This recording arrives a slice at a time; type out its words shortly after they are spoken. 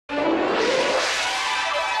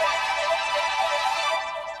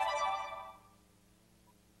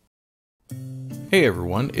Hey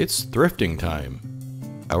everyone, it's thrifting time.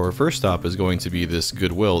 Our first stop is going to be this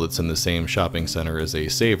Goodwill that's in the same shopping center as a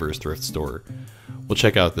Savers thrift store. We'll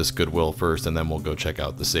check out this Goodwill first and then we'll go check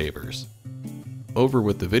out the Savers. Over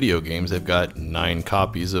with the video games, they've got 9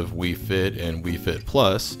 copies of Wii Fit and Wii Fit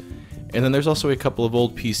Plus, and then there's also a couple of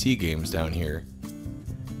old PC games down here.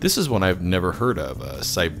 This is one I've never heard of,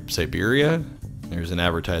 Siberia? There's an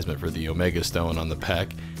advertisement for the Omega Stone on the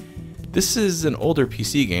back. This is an older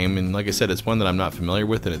PC game, and like I said, it's one that I'm not familiar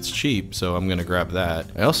with and it's cheap, so I'm gonna grab that.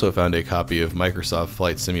 I also found a copy of Microsoft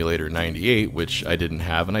Flight Simulator 98, which I didn't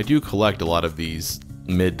have, and I do collect a lot of these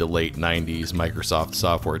mid to late 90s Microsoft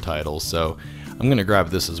software titles, so I'm gonna grab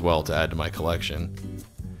this as well to add to my collection.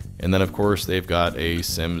 And then of course they've got a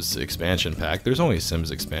Sims expansion pack. There's only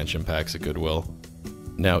Sims expansion packs at Goodwill.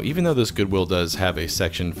 Now, even though this Goodwill does have a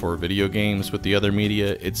section for video games with the other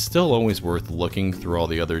media, it's still always worth looking through all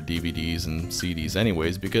the other DVDs and CDs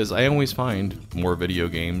anyways, because I always find more video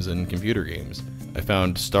games and computer games. I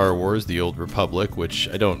found Star Wars: The Old Republic, which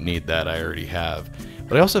I don't need that, I already have.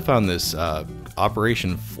 But I also found this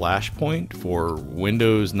Operation Flashpoint for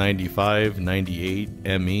Windows 95, 98,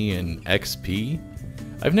 ME, and XP.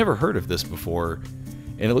 I've never heard of this before.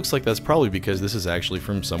 And it looks like that's probably because this is actually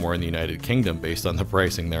from somewhere in the United Kingdom based on the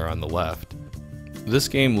pricing there on the left. This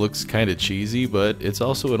game looks kinda cheesy, but it's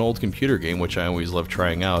also an old computer game which I always love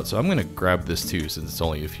trying out, so I'm gonna grab this too since it's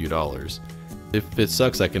only a few dollars. If it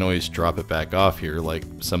sucks, I can always drop it back off here like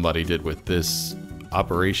somebody did with this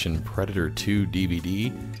Operation Predator 2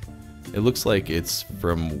 DVD. It looks like it's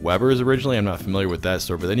from Weber's originally. I'm not familiar with that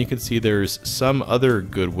store, but then you can see there's some other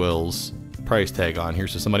Goodwill's price tag on here,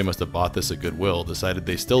 so somebody must have bought this at Goodwill, decided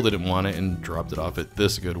they still didn't want it, and dropped it off at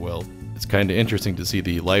this Goodwill. It's kind of interesting to see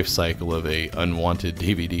the life cycle of a unwanted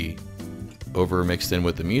DVD. Over mixed in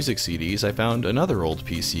with the music CDs, I found another old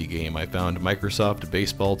PC game. I found Microsoft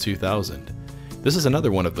Baseball 2000. This is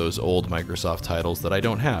another one of those old Microsoft titles that I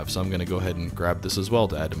don't have, so I'm going to go ahead and grab this as well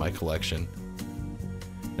to add to my collection.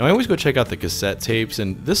 Now, I always go check out the cassette tapes,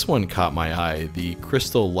 and this one caught my eye, the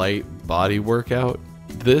Crystal Light Body Workout.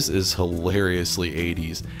 This is hilariously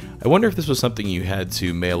 80s. I wonder if this was something you had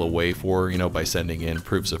to mail away for, you know, by sending in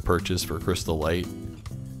proofs of purchase for Crystal Light.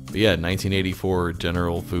 But yeah, 1984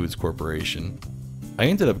 General Foods Corporation. I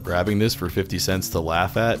ended up grabbing this for 50 cents to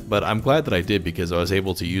laugh at, but I'm glad that I did because I was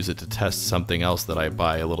able to use it to test something else that I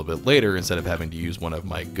buy a little bit later instead of having to use one of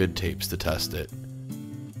my good tapes to test it.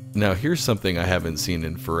 Now here's something I haven't seen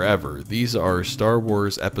in forever. These are Star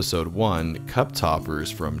Wars Episode 1 cup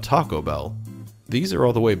toppers from Taco Bell. These are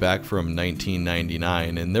all the way back from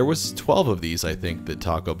 1999, and there was 12 of these, I think, that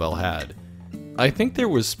Taco Bell had. I think there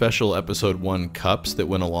was special Episode 1 cups that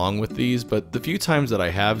went along with these, but the few times that I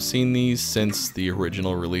have seen these since the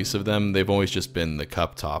original release of them, they've always just been the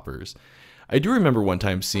cup toppers. I do remember one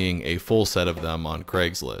time seeing a full set of them on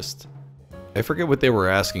Craigslist. I forget what they were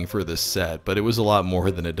asking for this set, but it was a lot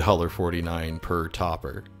more than $1.49 per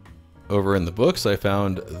topper. Over in the books, I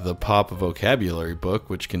found the Pop Vocabulary book,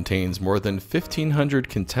 which contains more than 1,500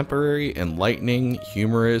 contemporary, enlightening,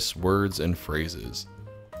 humorous words and phrases.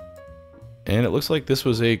 And it looks like this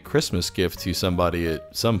was a Christmas gift to somebody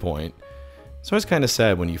at some point. So it's kind of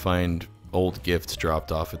sad when you find old gifts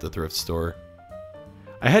dropped off at the thrift store.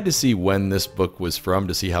 I had to see when this book was from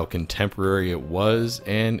to see how contemporary it was,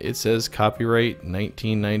 and it says copyright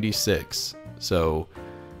 1996, so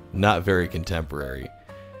not very contemporary.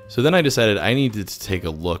 So then I decided I needed to take a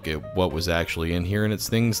look at what was actually in here, and it's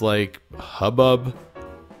things like hubbub,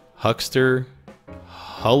 huckster,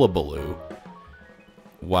 hullabaloo.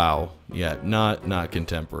 Wow, yeah, not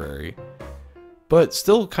contemporary. But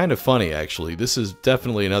still kind of funny, actually. This is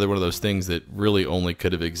definitely another one of those things that really only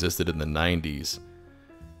could have existed in the 90s.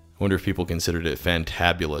 I wonder if people considered it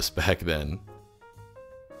fantabulous back then.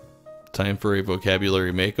 Time for a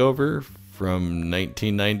vocabulary makeover from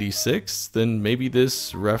 1996? Then maybe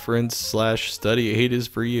this reference/study aid is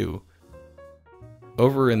for you.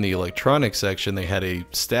 Over in the electronics section, they had a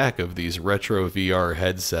stack of these retro VR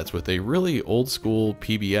headsets with a really old school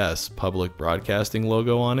PBS, public broadcasting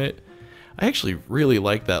logo on it. I actually really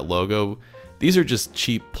like that logo. These are just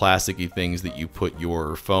cheap plasticky things that you put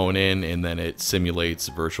your phone in and then it simulates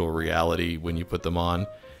virtual reality when you put them on.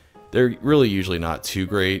 They're really usually not too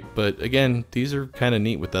great, but again, these are kind of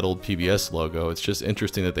neat with that old PBS logo. It's just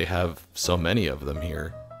interesting that they have so many of them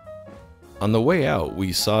here. On the way out,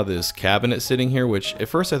 we saw this cabinet sitting here, which at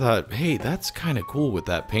first I thought, hey, that's kind of cool with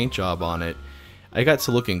that paint job on it. I got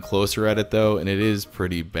to looking closer at it though, and it is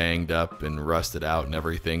pretty banged up and rusted out and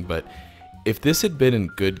everything, but if this had been in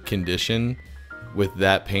good condition with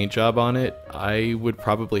that paint job on it, I would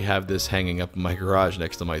probably have this hanging up in my garage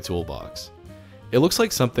next to my toolbox. It looks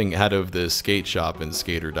like something out of the skate shop in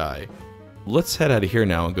Skate or Die. Let's head out of here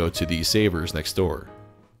now and go to the Savers next door.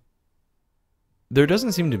 There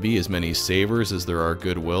doesn't seem to be as many Savers as there are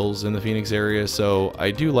Goodwills in the Phoenix area, so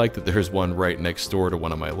I do like that there's one right next door to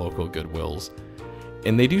one of my local Goodwills.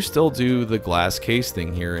 And they do still do the glass case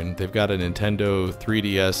thing here, and they've got a Nintendo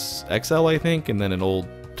 3DS XL, I think, and then an old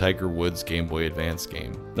Tiger Woods Game Boy Advance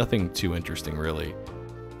game. Nothing too interesting, really.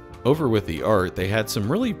 Over with the art, they had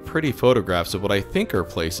some really pretty photographs of what I think are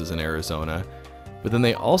places in Arizona, but then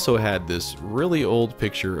they also had this really old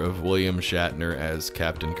picture of William Shatner as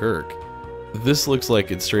Captain Kirk. This looks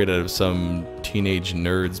like it's straight out of some teenage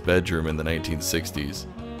nerd's bedroom in the 1960s.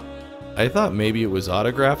 I thought maybe it was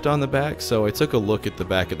autographed on the back, so I took a look at the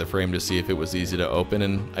back of the frame to see if it was easy to open,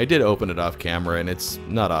 and I did open it off camera, and it's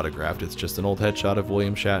not autographed, it's just an old headshot of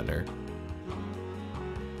William Shatner.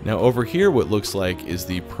 Now over here, what looks like is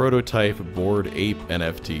the prototype Bored Ape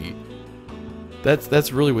NFT.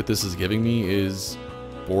 That's really what this is giving me, is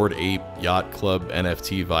Bored Ape Yacht Club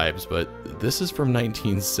NFT vibes, but this is from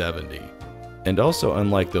 1970. And also,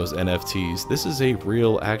 unlike those NFTs, this is a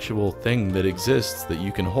real actual thing that exists that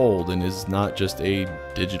you can hold and is not just a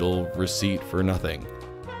digital receipt for nothing.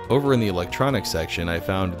 Over in the electronics section, I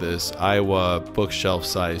found this Iowa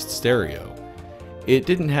bookshelf-sized stereo. It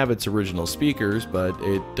didn't have its original speakers, but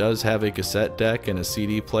it does have a cassette deck and a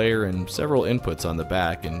CD player and several inputs on the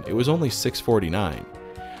back, and it was only $6.49.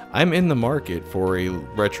 I'm in the market for a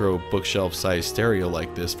retro bookshelf-sized stereo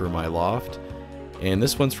like this for my loft, and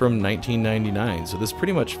this one's from 1999, so this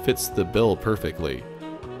pretty much fits the bill perfectly.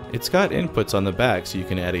 It's got inputs on the back, so you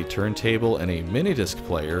can add a turntable and a mini disc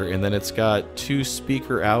player, and then it's got 2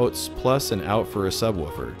 speaker outs plus an out for a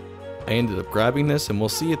subwoofer. I ended up grabbing this, and we'll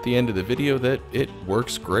see at the end of the video that it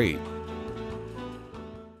works great.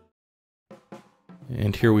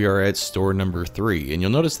 And here we are at store number 3, and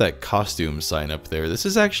you'll notice that costume sign up there. This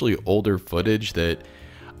is actually older footage that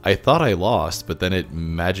I thought I lost, but then it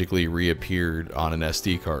magically reappeared on an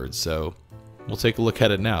SD card, so we'll take a look at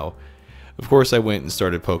it now. Of course, I went and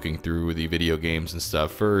started poking through the video games and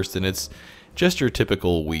stuff first, and it's just your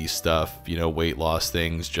typical Wii stuff, you know, weight loss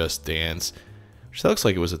things, Just Dance, which looks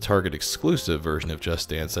like it was a Target exclusive version of Just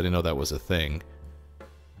Dance. I didn't know that was a thing.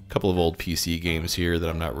 A couple of old PC games here that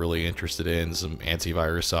I'm not really interested in, some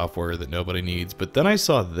antivirus software that nobody needs, but then I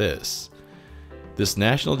saw this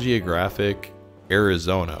National Geographic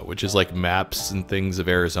Arizona, which is like maps and things of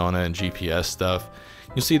Arizona and GPS stuff.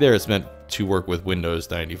 You'll see there it's meant to work with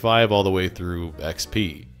Windows 95 all the way through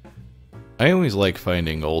XP. I always like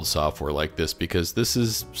finding old software like this because this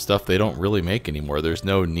is stuff they don't really make anymore. There's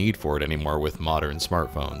no need for it anymore with modern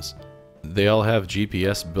smartphones. They all have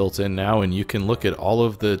GPS built in now, and you can look at all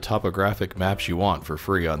of the topographic maps you want for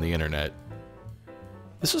free on the internet.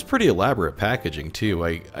 This was pretty elaborate packaging too.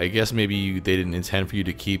 I guess maybe they didn't intend for you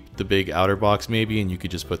to keep the big outer box maybe, and you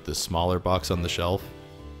could just put the smaller box on the shelf.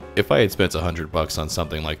 If I had spent $100 on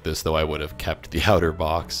something like this though, I would have kept the outer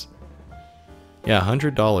box. Yeah,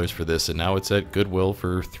 $100 for this, and now it's at Goodwill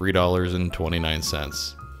for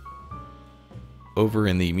 $3.29. Over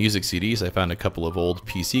in the music CDs, I found a couple of old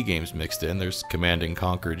PC games mixed in. There's Command &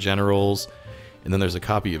 Conquer Generals, and then there's a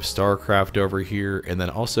copy of StarCraft over here, and then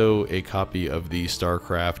also a copy of the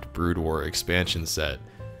StarCraft Brood War expansion set.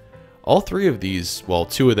 All 3 of these, well,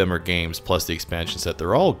 2 of them are games plus the expansion set.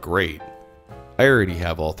 They're all great. I already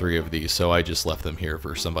have all 3 of these, so I just left them here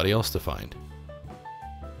for somebody else to find.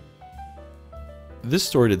 This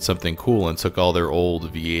store did something cool and took all their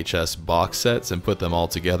old VHS box sets and put them all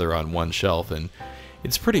together on one shelf, and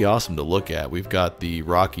it's pretty awesome to look at. We've got the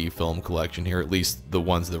Rocky film collection here, at least the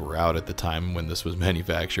ones that were out at the time when this was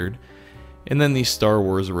manufactured. And then the Star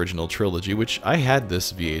Wars original trilogy, which I had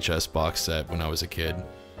this VHS box set when I was a kid.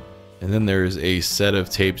 And then there's a set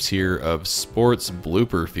of tapes here of sports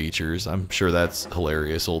blooper features. I'm sure that's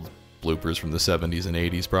hilarious, old bloopers from the 70s and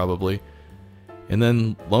 80s probably. And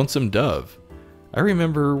then Lonesome Dove. I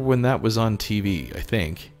remember when that was on TV, I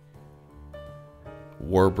think.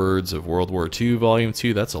 Warbirds of World War II Volume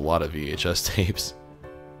 2, that's a lot of VHS tapes.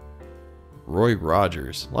 Roy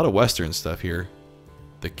Rogers, a lot of Western stuff here.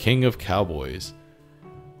 The King of Cowboys.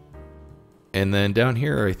 And then down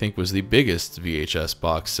here I think was the biggest VHS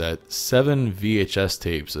box set, 7 VHS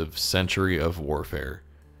tapes of Century of Warfare.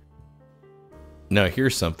 Now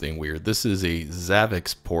here's something weird. This is a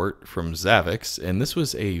Zavix port from Zavix, and this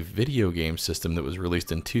was a video game system that was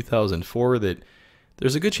released in 2004 that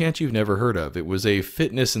there's a good chance you've never heard of. It was a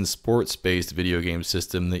fitness and sports-based video game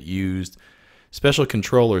system that used special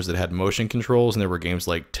controllers that had motion controls, and there were games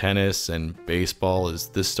like tennis and baseball. Is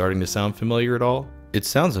this starting to sound familiar at all? It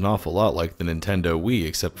sounds an awful lot like the Nintendo Wii,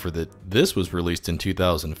 except for that this was released in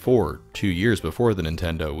 2004, 2 years before the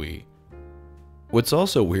Nintendo Wii. What's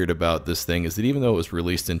also weird about this thing is that even though it was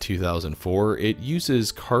released in 2004, it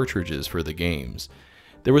uses cartridges for the games.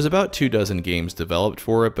 There was about 24 games developed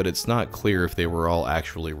for it, but it's not clear if they were all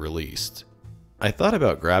actually released. I thought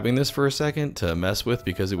about grabbing this for a second to mess with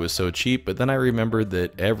because it was so cheap, but then I remembered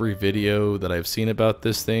that every video that I've seen about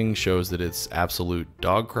this thing shows that it's absolute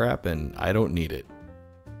dog crap and I don't need it.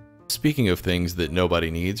 Speaking of things that nobody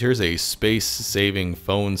needs, here's a space-saving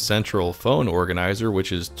phone central phone organizer,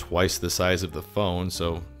 which is twice the size of the phone,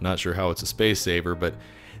 so not sure how it's a space saver, but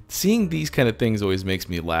seeing these kind of things always makes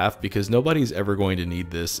me laugh because nobody's ever going to need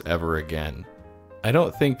this ever again. I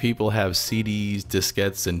don't think people have CDs,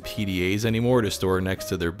 diskettes, and PDAs anymore to store next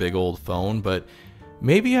to their big old phone, but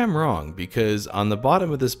maybe I'm wrong because on the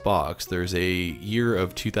bottom of this box there's a year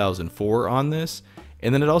of 2004 on this,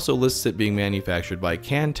 and then it also lists it being manufactured by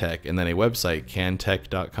Cantech and then a website,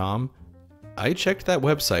 cantech.com. I checked that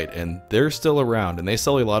website and they're still around and they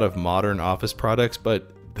sell a lot of modern office products,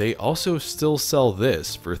 but they also still sell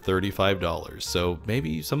this for $35, so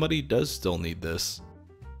maybe somebody does still need this.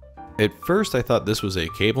 At first I thought this was a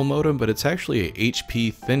cable modem, but it's actually a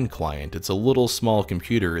HP thin client. It's a little small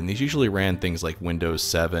computer and these usually ran things like Windows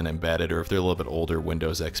 7 embedded, or if they're a little bit older,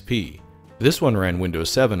 Windows XP. This one ran Windows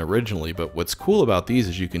 7 originally, but what's cool about these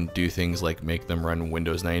is you can do things like make them run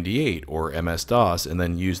Windows 98 or MS-DOS and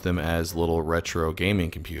then use them as little retro gaming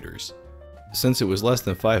computers. Since it was less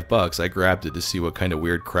than $5, I grabbed it to see what kind of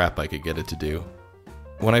weird crap I could get it to do.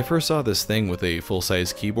 When I first saw this thing with a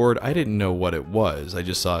full-size keyboard, I didn't know what it was. I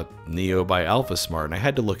just saw Neo by AlphaSmart and I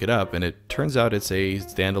had to look it up, and it turns out it's a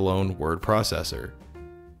standalone word processor.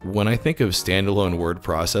 When I think of standalone word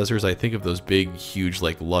processors, I think of those big, huge,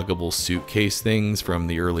 like luggable suitcase things from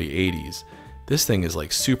the early 80s. This thing is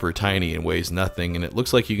like super tiny and weighs nothing, and it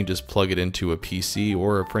looks like you can just plug it into a PC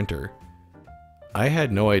or a printer. I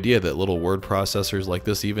had no idea that little word processors like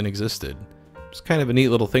this even existed. It's kind of a neat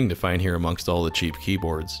little thing to find here amongst all the cheap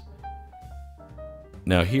keyboards.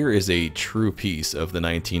 Now here is a true piece of the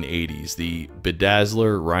 1980s, the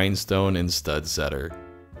Bedazzler Rhinestone and Stud Setter.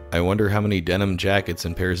 I wonder how many denim jackets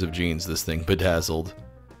and pairs of jeans this thing bedazzled.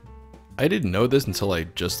 I didn't know this until I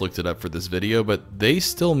just looked it up for this video, but they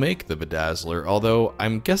still make the Bedazzler, although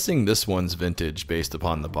I'm guessing this one's vintage based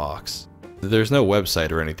upon the box. There's no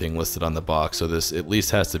website or anything listed on the box, so this at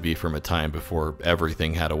least has to be from a time before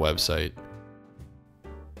everything had a website.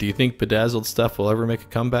 Do you think bedazzled stuff will ever make a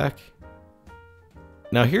comeback?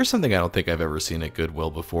 Now here's something I don't think I've ever seen at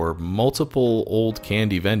Goodwill before: multiple old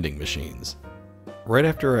candy vending machines. Right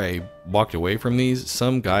after I walked away from these,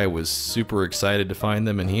 some guy was super excited to find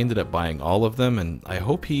them and he ended up buying all of them, and I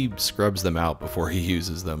hope he scrubs them out before he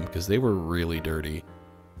uses them because they were really dirty.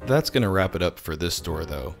 That's gonna wrap it up for this store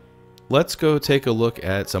though. Let's go take a look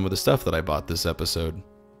at some of the stuff that I bought this episode.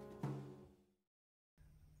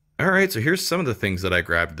 Alright, so here's some of the things that I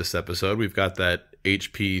grabbed this episode. We've got that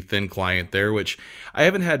HP thin client there, which I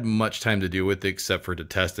haven't had much time to do with except for to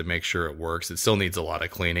test and make sure it works. It still needs a lot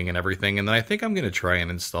of cleaning and everything, and then I think I'm going to try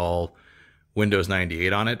and install Windows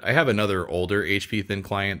 98 on it. I have another older HP thin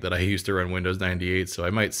client that I used to run Windows 98, so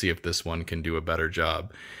I might see if this one can do a better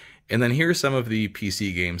job. And then here's some of the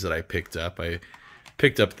PC games that I picked up. I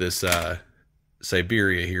picked up this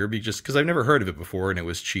Siberia here just because I've never heard of it before and it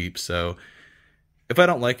was cheap, so if I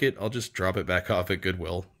don't like it, I'll just drop it back off at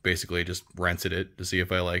Goodwill. Basically, I just rented it to see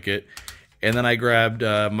if I like it. And then I grabbed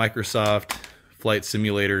Microsoft Flight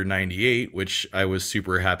Simulator 98, which I was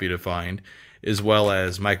super happy to find, as well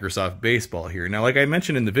as Microsoft Baseball here. Now, like I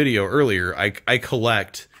mentioned in the video earlier, I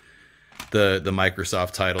collect the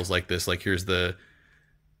Microsoft titles like this. Like here's the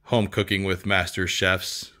Home Cooking with Master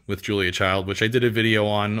Chefs with Julia Child, which I did a video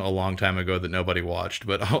on a long time ago that nobody watched,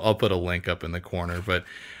 but I'll put a link up in the corner. But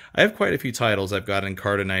I have quite a few titles. I've got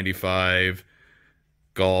Encarta 95,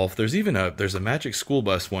 Golf. There's even a Magic School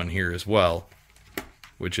Bus one here as well,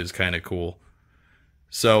 which is kind of cool.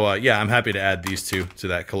 So yeah, I'm happy to add these two to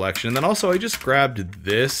that collection. And then also I just grabbed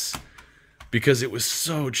this because it was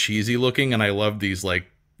so cheesy looking, and I love these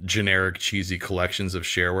like generic cheesy collections of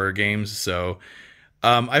shareware games. So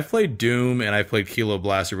I've played Doom and I've played Kilo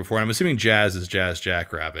Blaster before. I'm assuming Jazz is Jazz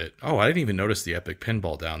Jackrabbit. Oh, I didn't even notice the Epic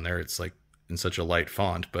Pinball down there. It's like in such a light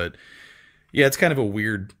font, but yeah, it's kind of a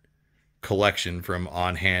weird collection from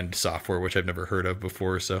On Hand Software, which I've never heard of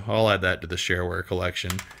before, so I'll add that to the shareware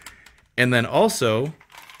collection. And then also,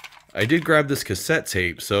 I did grab this cassette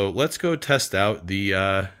tape, so let's go test out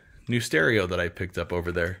the new stereo that I picked up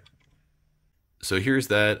over there. So here's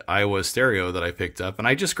that Iowa stereo that I picked up, and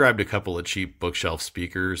I just grabbed a couple of cheap bookshelf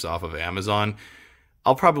speakers off of Amazon.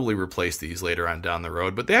 I'll probably replace these later on down the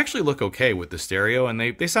road, but they actually look okay with the stereo, and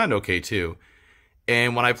they sound okay too.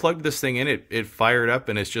 And when I plugged this thing in, it fired up,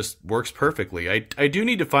 and it just works perfectly. I do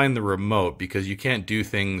need to find the remote, because you can't do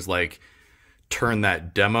things like turn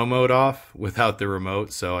that demo mode off without the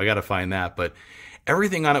remote, so I gotta find that. But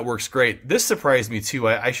everything on it works great. This surprised me too.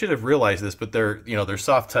 I should have realized this, but they're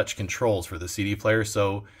soft touch controls for the CD player,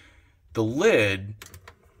 so the lid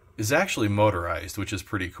is actually motorized, which is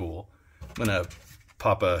pretty cool. I'm gonna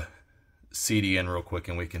pop a CD in real quick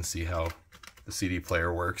and we can see how the CD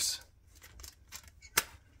player works.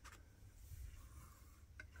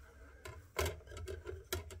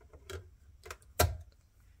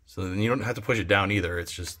 So then you don't have to push it down either.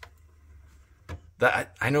 It's just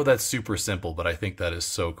that, I know that's super simple, but I think that is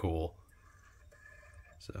so cool.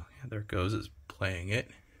 So yeah, there it goes, it's playing it.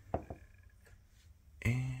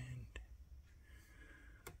 And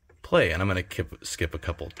play, and I'm gonna skip a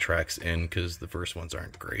couple tracks in because the first ones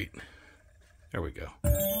aren't great. There we go.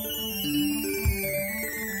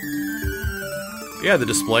 Yeah, the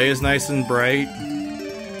display is nice and bright.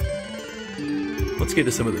 Let's get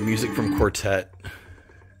to some of the music from Quartet.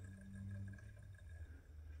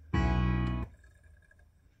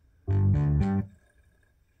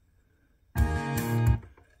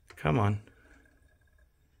 Come on.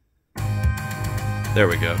 There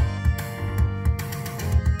we go.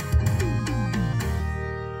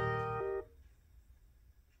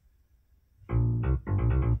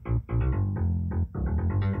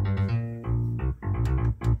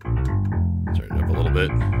 Turn it up a little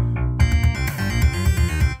bit.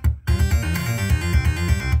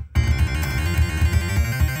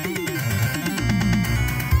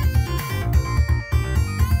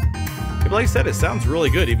 But like I said, it sounds really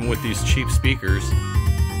good even with these cheap speakers.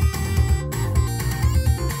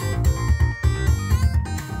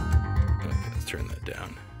 Okay, let's turn that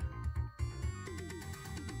down.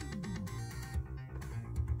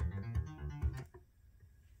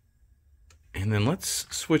 And then let's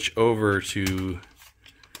switch over to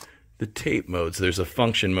the tape modes. There's a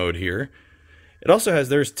function mode here. It also has,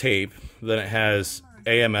 there's tape, then it has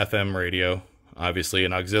AM, FM radio, obviously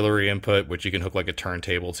an auxiliary input, which you can hook like a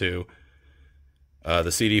turntable to.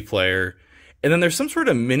 The CD player, and then there's some sort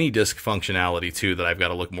of mini disc functionality too that I've got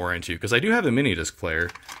to look more into, because I do have a mini disc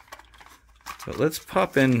player. So let's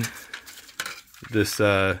pop in this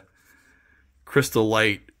Crystal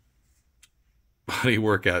Light body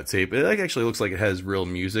workout tape. It actually looks like it has real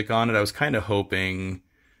music on it. I was kind of hoping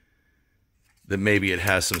that maybe it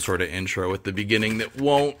has some sort of intro at the beginning that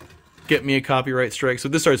won't get me a copyright strike. So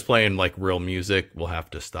if this starts playing like real music, we'll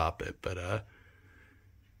have to stop it. But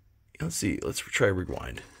let's see, let's try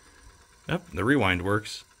rewind. Yep, the rewind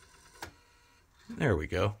works. There we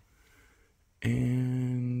go.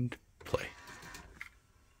 And play.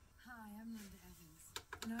 Hi, I'm Linda Evans,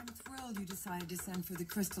 and I'm thrilled you decided to send for the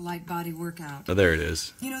Crystal Light Body Workout. Oh, there it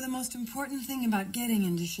is. You know, the most important thing about getting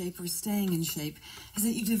into shape or staying in shape is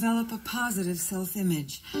that you develop a positive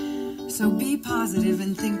self-image. So be positive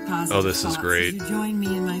and think positive. Oh, this is great. As you join me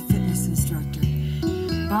and my fitness instructor.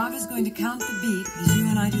 Bob is going to count the beat as you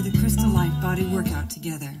and I do the Crystal Light Body Workout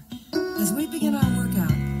together. As we begin our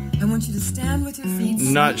workout, I want you to stand with your feet.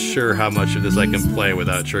 Not sure how much of this I can play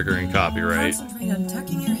without triggering copyright. Concentrate on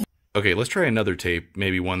tucking your Okay, let's try another tape,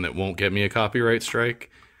 maybe one that won't get me a copyright strike.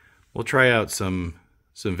 We'll try out some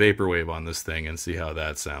vaporwave on this thing and see how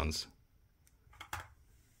that sounds.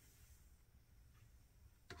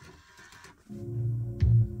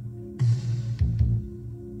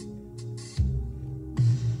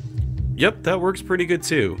 Yep, that works pretty good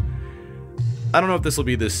too. I don't know if this will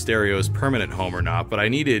be this stereo's permanent home or not, but I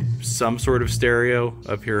needed some sort of stereo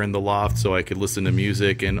up here in the loft so I could listen to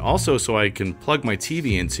music, and also so I can plug my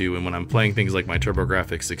TV into, and when I'm playing things like my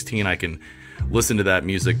TurboGrafx 16, I can listen to that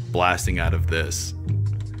music blasting out of this.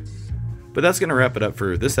 But that's going to wrap it up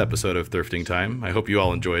for this episode of Thrifting Time. I hope you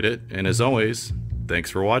all enjoyed it, and as always, thanks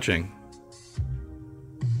for watching.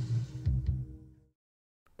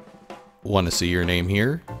 Want to see your name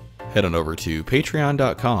here? Head on over to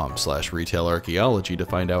patreon.com/retailarchaeology to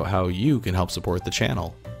find out how you can help support the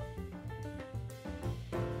channel.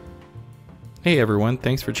 Hey everyone,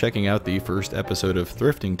 thanks for checking out the first episode of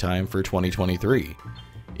Thrifting Time for 2023.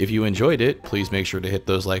 If you enjoyed it, please make sure to hit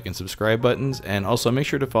those like and subscribe buttons, and also make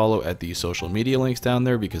sure to follow at the social media links down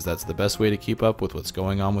there, because that's the best way to keep up with what's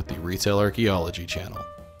going on with the Retail Archaeology channel.